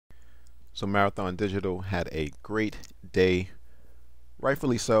So Marathon Digital had a great day,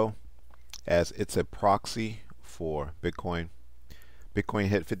 rightfully so, as it's a proxy for Bitcoin. Bitcoin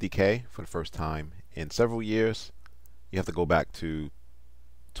hit 50K for the first time in several years. You have to go back to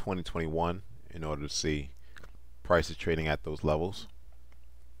 2021 in order to see prices trading at those levels.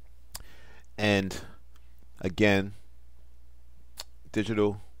 And again,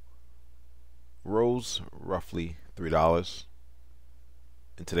 digital rose roughly $3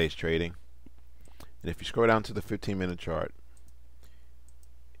 in today's trading. And if you scroll down to the 15-minute chart,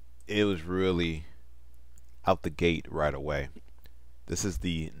 it was really out the gate right away. This is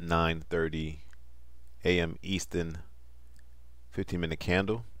the 9:30 a.m. Eastern 15-minute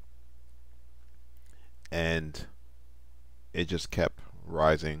candle, and it just kept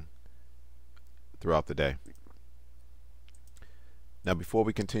rising throughout the day. Now, before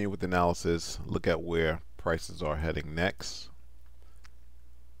we continue with the analysis, look at where prices are heading next.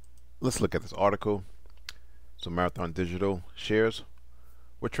 Let's look at this article. So Marathon Digital shares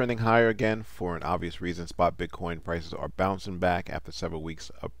we're trending higher again for an obvious reason. Spot Bitcoin prices are bouncing back after several weeks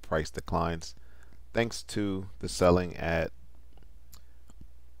of price declines, thanks to the selling at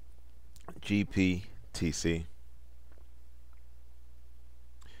GPTC.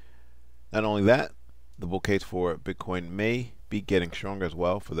 Not only that, the bull case for Bitcoin may be getting stronger as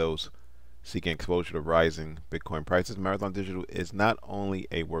well for those seeking exposure to rising Bitcoin prices. Marathon Digital is not only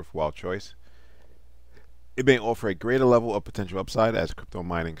a worthwhile choice, it may offer a greater level of potential upside, as crypto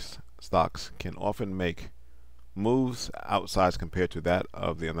mining stocks can often make moves outsized compared to that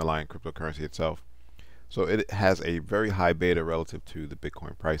of the underlying cryptocurrency itself. So it has a very high beta relative to the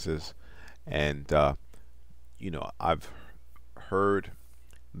Bitcoin prices. And, I've heard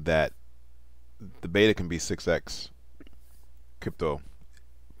that the beta can be 6x crypto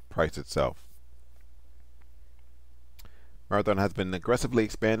price itself. Marathon has been aggressively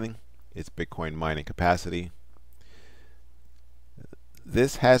expanding its Bitcoin mining capacity.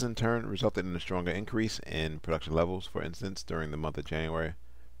 This has in turn resulted in a stronger increase in production levels. For instance, during the month of January,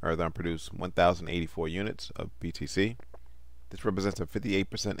 Marathon produced 1,084 units of BTC. This represents a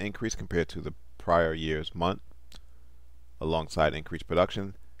 58% increase compared to the prior year's month. Alongside increased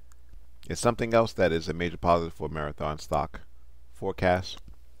production is something else that is a major positive for Marathon stock forecast.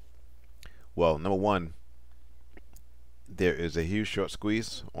 Well, number one, there is a huge short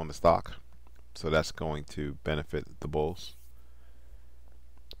squeeze on the stock, so that's going to benefit the bulls.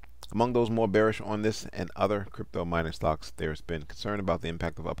 Among those more bearish on this and other crypto mining stocks, there's been concern about the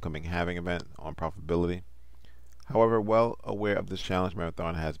impact of upcoming halving event on profitability. However, well aware of this challenge,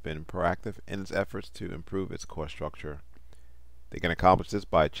 Marathon has been proactive in its efforts to improve its cost structure. They can accomplish this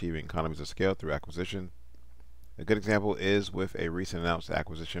by achieving economies of scale through acquisition. A good example is with a recent announced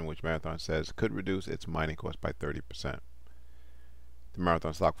acquisition which Marathon says could reduce its mining cost by 30%. The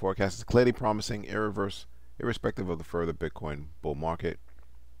Marathon stock forecast is clearly promising, irrespective of the further Bitcoin bull market.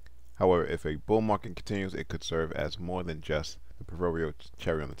 However, if a bull market continues, it could serve as more than just the proverbial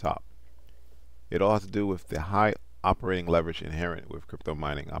cherry on the top. It all has to do with the high operating leverage inherent with crypto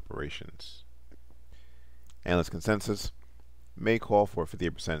mining operations. Analyst consensus may call for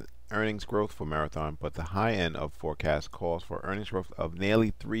 58% earnings growth for Marathon, but the high end of forecast calls for earnings growth of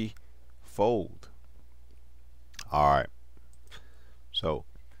nearly threefold. Alright, so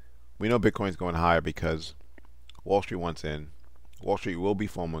we know Bitcoin's going higher because Wall Street wants in. Wall Street will be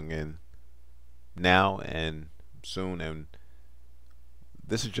foaming in now and soon, and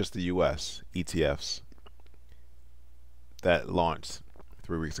this is just the US ETFs that launched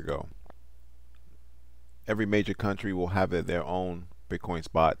 3 weeks ago. Every major country will have their own Bitcoin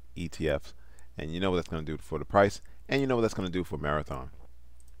spot ETFs, and you know what that's going to do for the price, and you know what that's going to do for Marathon.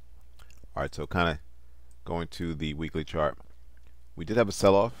 Alright, so kind of going to the weekly chart. We did have a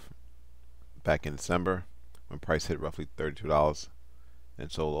sell-off back in December when price hit roughly $32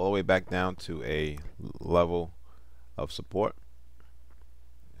 and sold all the way back down to a level of support.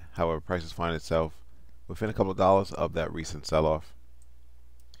 However, prices find itself within a couple of dollars of that recent sell-off.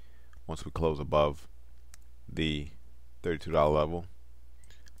 Once we close above the $32 level,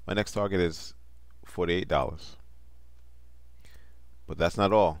 my next target is $48. But that's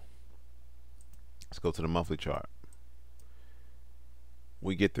not all. Let's go to the monthly chart.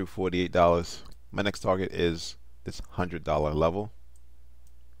 We get through $48. My next target is this $100 level.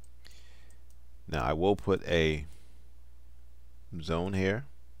 Now I will put a zone here.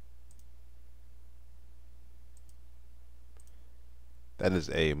 That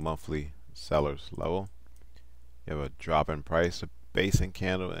is a monthly seller's level. You have a drop in price, a basing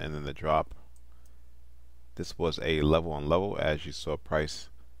candle, and then the drop. This was a level on level, as you saw price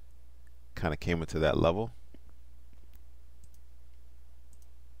kind of came into that level.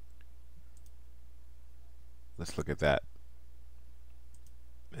 Let's look at that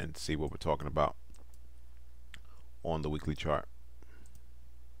and see what we're talking about on the weekly chart.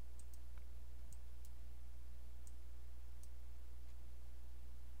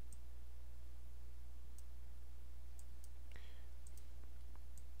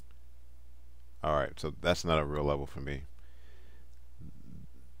 Alright, so that's not a real level for me.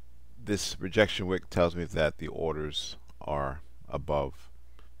 This rejection wick tells me that the orders are above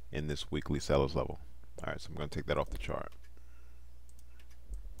in this weekly sellers level. Alright, so I'm going to take that off the chart.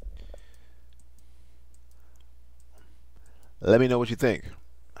 Let me know what you think.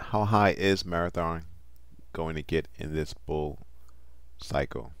 How high is Marathon going to get in this bull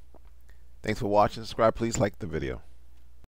cycle? Thanks for watching. Subscribe, please like the video.